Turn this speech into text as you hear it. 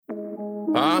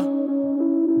Huh?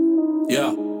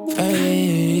 Yeah.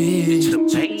 Hey,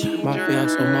 Mafia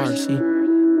so Marcy.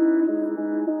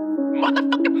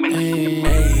 Hey,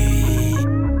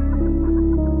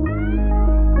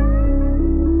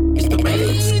 it's the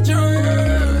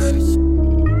Majors.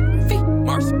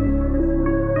 Marcy.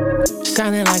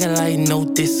 Shining like a light, no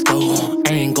disco. I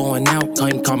ain't going out,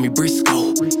 can't call me Brisco.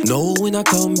 No, when I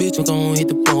come, bitch, I'm gon' hit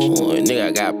the phone. Nigga,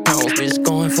 I got pounds, bitch,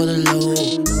 going for the low.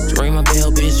 Ring my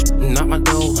bell, bitch, knock my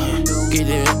door. Get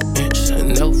it up, bitch,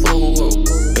 no fool.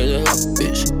 Get it up,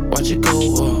 bitch, watch it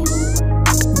go.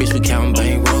 Bitch, we countin'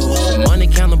 bank rolls. Money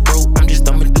counter broke, I'm just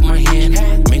thumbing through my hand.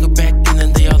 Make it back in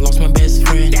the day, I lost my best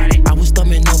friend. I was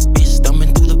thumbing up, bitch,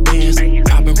 thumbing through the bands.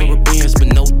 Popping rubber bands, but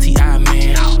no T.I.,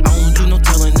 man. I don't do no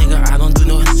telling, nigga, I don't do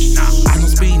no. I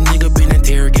don't speed, nigga, been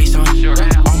interrogation.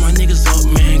 All my niggas up,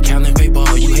 man, counting paper.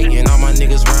 You hating all my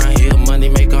niggas round here, money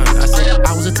maker. I said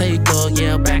I was a taker,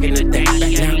 yeah, back in the day.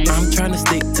 Now I'm trying to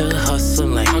stick to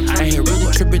hustling. I ain't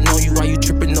really tripping on you, why you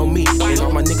tripping on me? And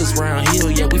all my niggas round here,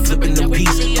 yeah, we flipping them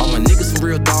pieces. All my niggas some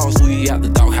real dogs, we out the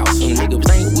doghouse. Some niggas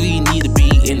think we need to be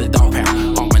in the dog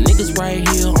pound. All my niggas right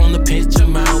here on the picture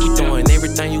mount. We throwing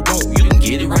everything you want, you can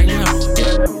get it right now.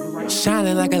 Yeah.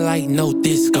 Shining like a light, no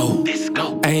disco.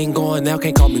 I ain't going out,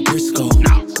 can't call me Brisco.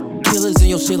 Killers in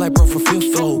your shit like bro for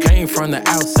fifth floor. Came from the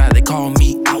outside, they call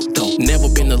me out though. Never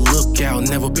been a lookout,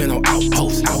 never been on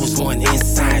outpost. I was one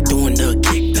inside doing the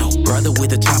kick though. Brother with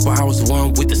the chopper, I was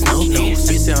one with the snow nose.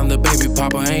 Bitch on the baby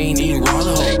papa, I ain't even raw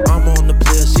though. I'm on the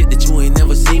player shit that you ain't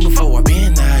never seen before. I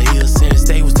been out here since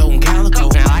they was toting calico.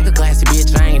 Now like a classy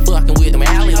bitch, I ain't fucking with them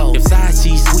alley hoes. If side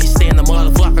cheese switch, stay in the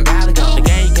motherfucker.